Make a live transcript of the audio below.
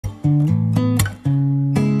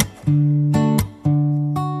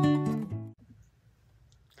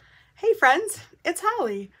friends, it's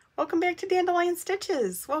Holly. Welcome back to Dandelion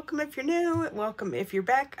Stitches. Welcome if you're new, welcome if you're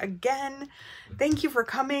back again. Thank you for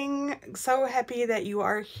coming. So happy that you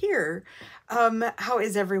are here. How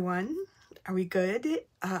is everyone? Are we good?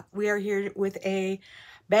 We are here with a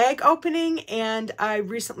bag opening, and I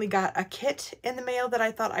recently got a kit in the mail that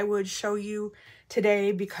I thought I would show you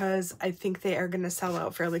today because I think they are going to sell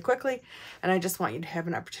out fairly quickly, and I just want you to have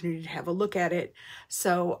an opportunity to have a look at it.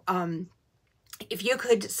 So, if you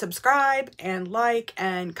could subscribe and like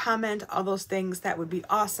and comment, all those things, that would be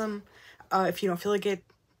awesome. If you don't feel like it,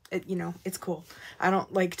 you know, it's cool. I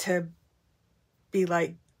don't like to be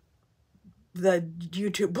like the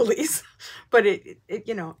YouTube police, but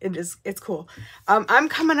it's cool. I'm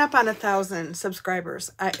coming up on 1,000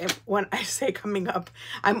 subscribers. When I say coming up,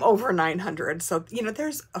 I'm over 900. So, you know,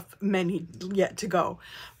 there's many yet to go,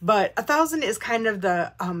 but 1,000 is kind of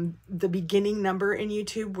the beginning number in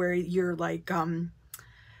YouTube where you're like,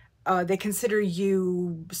 they consider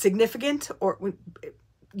you significant, or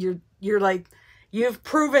you're like, you've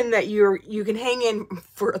proven that you can hang in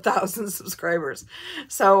for 1,000 subscribers.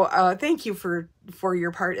 So thank you for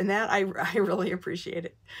your part in that. I really appreciate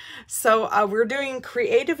it. So we're doing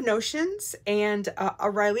Creative Notions and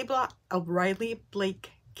a Riley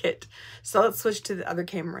Blake kit. So let's switch to the other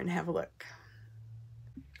camera and have a look.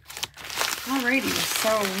 Alrighty,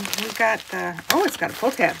 so we've got the, oh, it's got a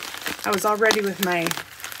pull tab. I was all ready with my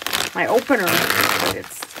opener, but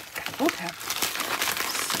it's got a pull tab.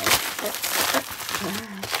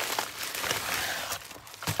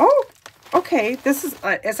 Oh, okay. This is,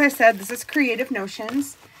 as I said, this is Creative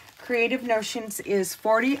Notions. Creative Notions is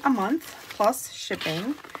 $40 a month plus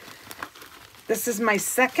shipping. This is my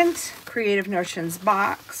second Creative Notions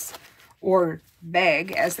box or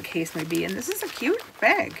bag, as the case may be. And this is a cute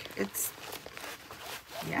bag. It's,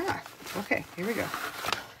 yeah. Okay, here we go.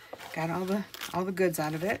 Got all the goods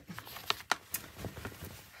out of it.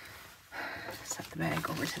 Set the bag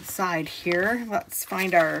over to the side here. Let's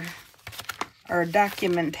find our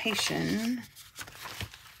documentation.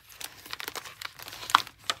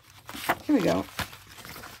 Here we go.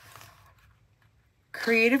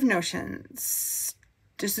 Creative Notions.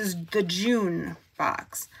 This is the June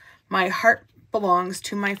box. My Heart Belongs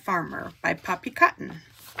to My Farmer by Poppy Cotton.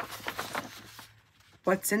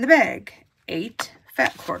 What's in the bag? 8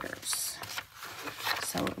 fat quarters.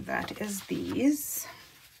 So that is these.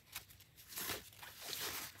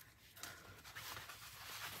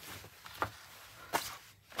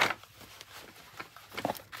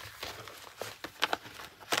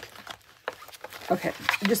 Okay,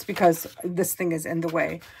 just because this thing is in the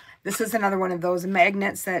way. This is another one of those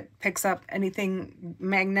magnets that picks up anything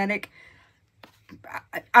magnetic.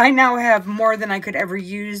 I now have more than I could ever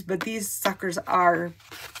use, but these suckers are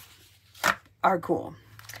cool.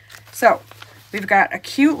 So, we've got a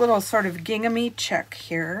cute little sort of ginghamy check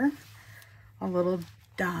here. A little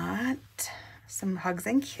dot. Some hugs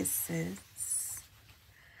and kisses.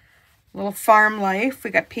 Little farm life. We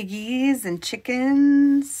got piggies and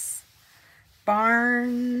chickens.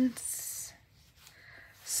 Barns,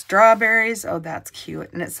 strawberries. Oh, that's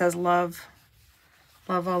cute. And it says love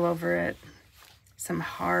all over it. Some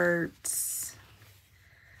hearts,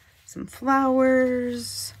 some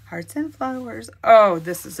flowers, hearts and flowers. Oh,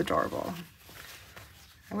 this is adorable.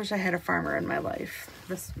 I wish I had a farmer in my life.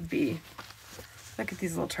 This would be, look at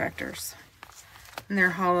these little tractors. And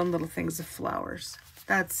they're hauling little things of flowers.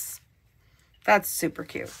 That's super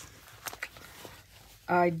cute.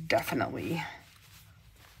 I definitely,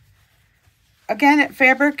 again,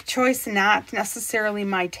 fabric choice, not necessarily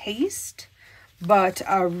my taste, but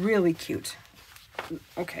really cute.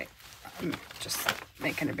 Okay, I'm just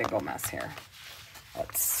making a big old mess here.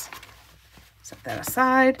 Let's set that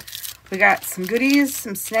aside. We got some goodies,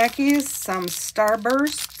 some snackies, some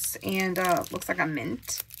Starbursts, and looks like a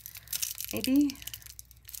mint, maybe.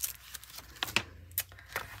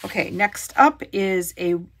 Okay, next up is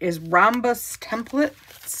rhombus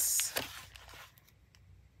templates.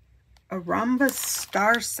 A rhombus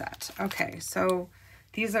star set. Okay, so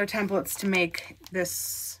these are templates to make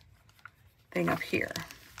this thing up here.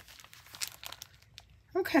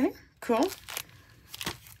 Okay, cool.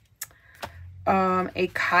 A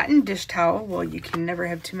cotton dish towel. Well, you can never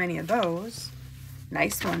have too many of those.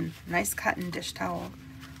 Nice one. Nice cotton dish towel.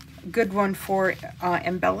 Good one for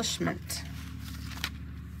embellishment.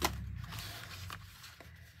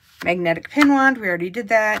 Magnetic pin wand, we already did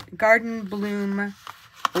that. Garden Bloom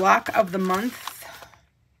block of the month.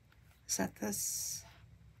 Is that this?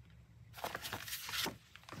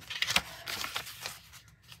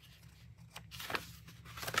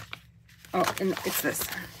 Oh, and it's this.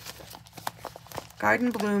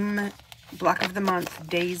 Garden Bloom block of the month,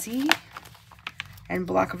 Daisy. And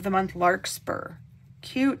block of the month, larkspur.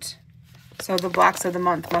 Cute. So the blocks of the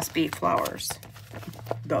month must be flowers.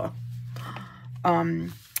 Duh.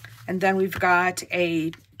 And then we've got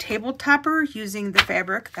a table topper using the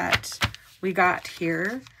fabric that we got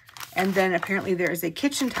here. And then apparently there is a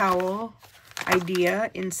kitchen towel idea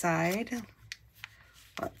inside.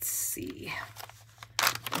 Let's see.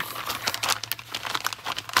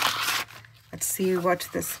 Let's see what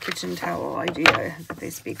this kitchen towel idea that they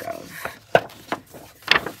speak of.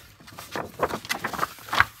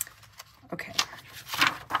 Okay.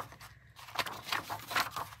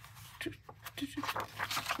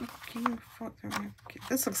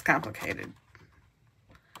 This looks complicated.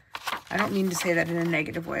 I don't mean to say that in a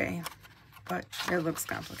negative way, but it looks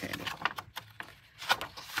complicated.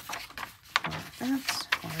 More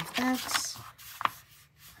of that.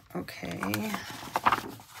 Okay.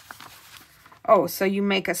 Oh, so you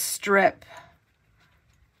make a strip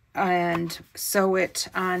and sew it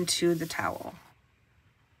onto the towel.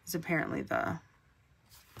 Is apparently the...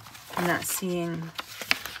 I'm not seeing...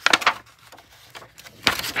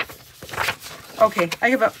 Okay, I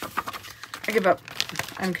give up. I give up.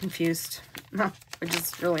 I'm confused. No, which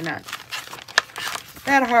is really not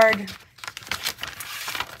that hard.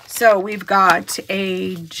 So we've got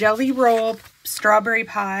a jelly roll strawberry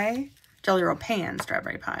pie. Jelly roll pan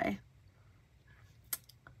strawberry pie.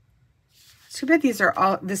 It's too bad these are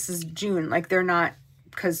all, this is June. Like they're not,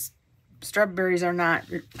 because strawberries are not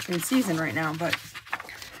in season right now, but,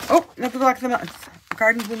 oh, another block of the month.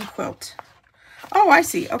 Garden bloom quilt. Oh, I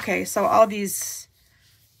see. Okay, so all these,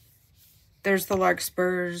 there's the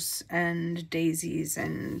larkspurs and daisies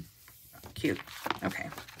and cute. Okay.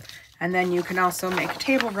 And then you can also make a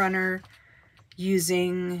table runner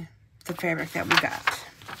using the fabric that we got.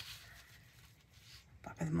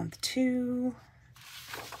 Block of the month 2.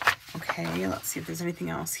 Okay, let's see if there's anything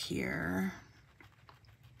else here.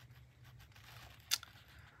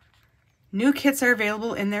 New kits are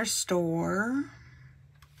available in their store.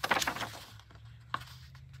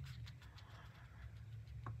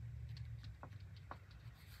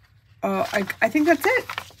 I think that's it.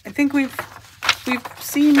 I think we've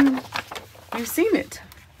seen it.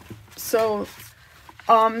 So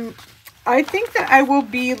I think that I will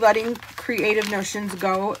be letting Creative Notions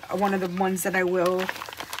go. One of the ones that I will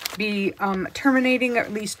be terminating, or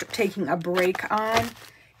at least taking a break on.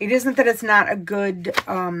 It isn't that it's not a good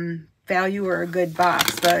value or a good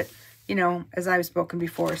box, but you know, as I've spoken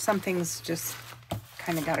before, some things just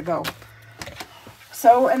kind of gotta go.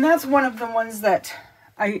 So, and that's one of the ones that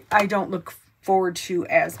I don't look forward to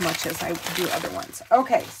as much as I do other ones.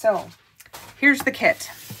 Okay, so here's the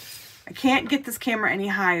kit. I can't get this camera any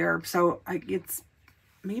higher, so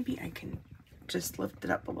maybe I can just lift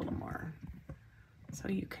it up a little more so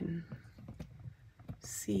you can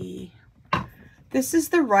see. This is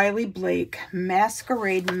the Riley Blake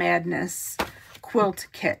Masquerade Madness Quilt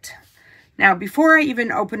Kit. Now, before I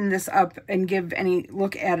even open this up and give any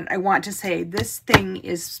look at it, I want to say this thing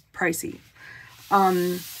is pricey.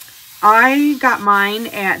 I got mine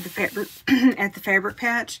at the Fabric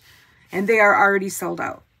Patch, and they are already sold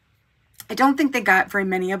out. I don't think they got very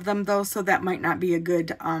many of them, though, so that might not be a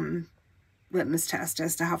good litmus test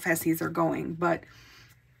as to how fast these are going. But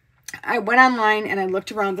I went online and I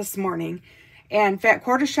looked around this morning, and Fat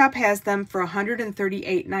Quarter Shop has them for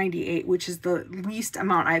 $138.98, which is the least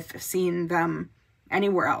amount I've seen them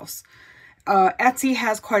anywhere else. Etsy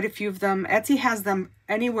has quite a few of them. Etsy has them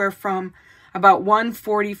anywhere from about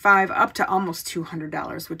 $145 up to almost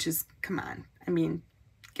 $200, which is, come on. I mean,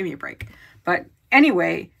 give me a break. But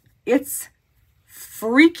anyway, it's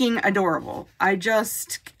freaking adorable. I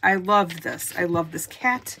love this. I love this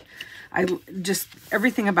cat. Just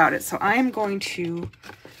everything about it. So I am going to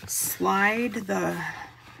slide the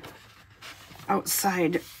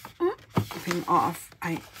outside thing off.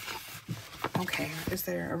 Okay, is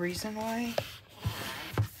there a reason why?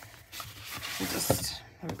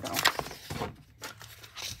 There we go.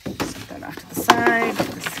 Set that off to the side.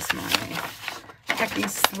 This is my packing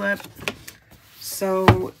slip.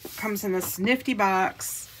 So it comes in this nifty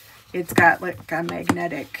box. It's got like a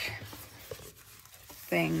magnetic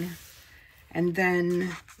thing. And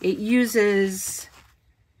then it uses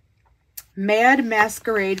Mad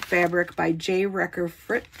Masquerade fabric by J. Recker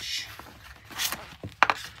Fritsch.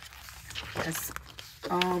 Has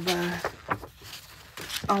all the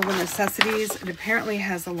necessities. It apparently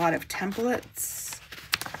has a lot of templates,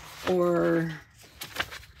 or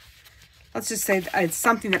let's just say it's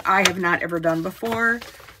something that I have not ever done before,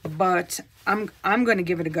 but I'm going to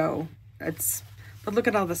give it a go. But look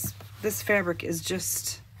at all this. This fabric is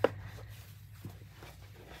just,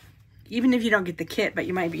 even if you don't get the kit, but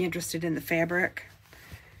you might be interested in the fabric.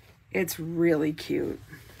 It's really cute.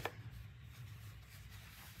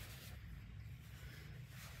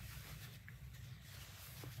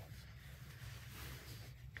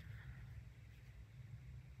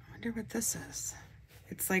 I wonder what this is.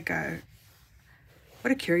 It's like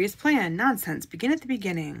what a curious plan. Nonsense. Begin at the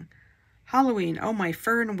beginning. Halloween. Oh, my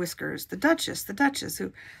fur and whiskers. The Duchess. The Duchess.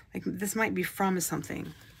 Who, like, this might be from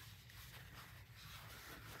something.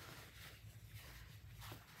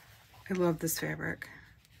 I love this fabric.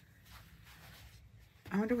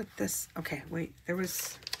 I wonder what this... Okay, wait. There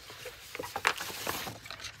was...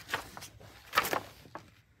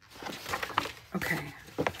 Okay.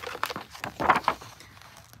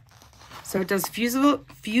 So it does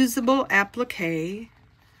fusible applique.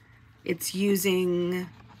 It's using...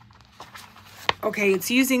 Okay, it's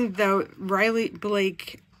using the Riley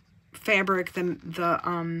Blake fabric,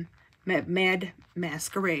 the Mad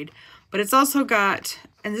Masquerade. But it's also got,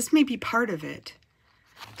 and this may be part of it,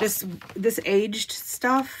 this aged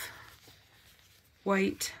stuff.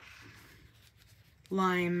 White,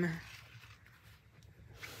 lime,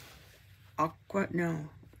 aqua, no.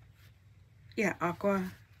 Yeah,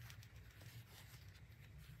 aqua,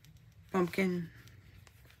 pumpkin,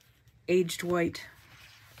 aged white.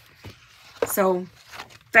 So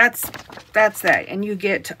that's that. And you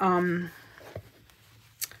get a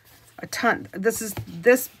ton.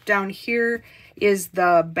 This down here is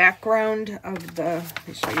the background of the, let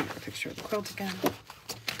me show you the picture of the quilt again.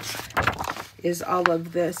 Is all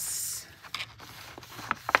of this.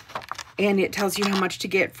 And it tells you how much to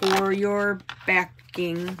get for your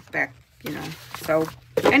backing, you know. So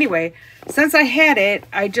anyway, since I had it,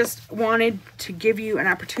 I just wanted to give you an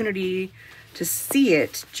opportunity to see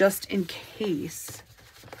it just in case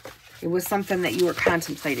it was something that you were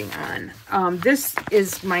contemplating on. This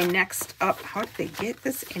is my next up. How did they get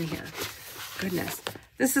this in here? Goodness.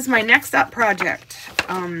 This is my next up project.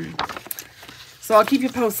 So I'll keep you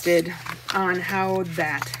posted on how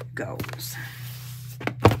that goes.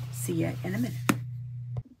 See ya in a minute.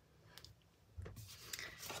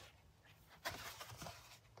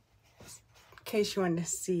 In case you wanted to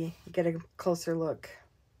see, get a closer look.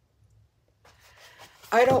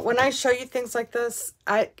 When I show you things like this,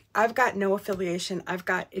 I've got no affiliation.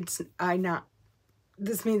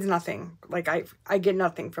 This means nothing. Like I get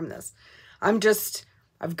nothing from this. I've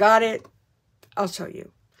got it. I'll show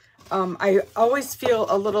you. I always feel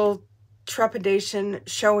a little trepidation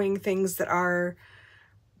showing things that are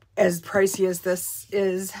as pricey as this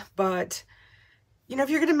is, but you know, if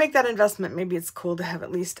you're going to make that investment, maybe it's cool to have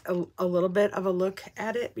at least a little bit of a look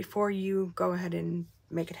at it before you go ahead and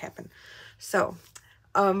make it happen. So,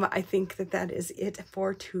 I think that is it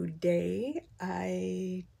for today.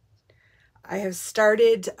 I have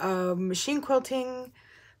started machine quilting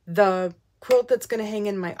the quilt that's going to hang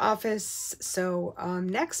in my office. So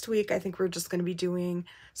next week, I think we're just going to be doing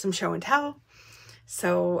some show and tell.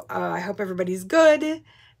 So I hope everybody's good,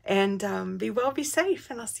 and be well, be safe,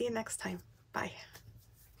 and I'll see you next time. Bye.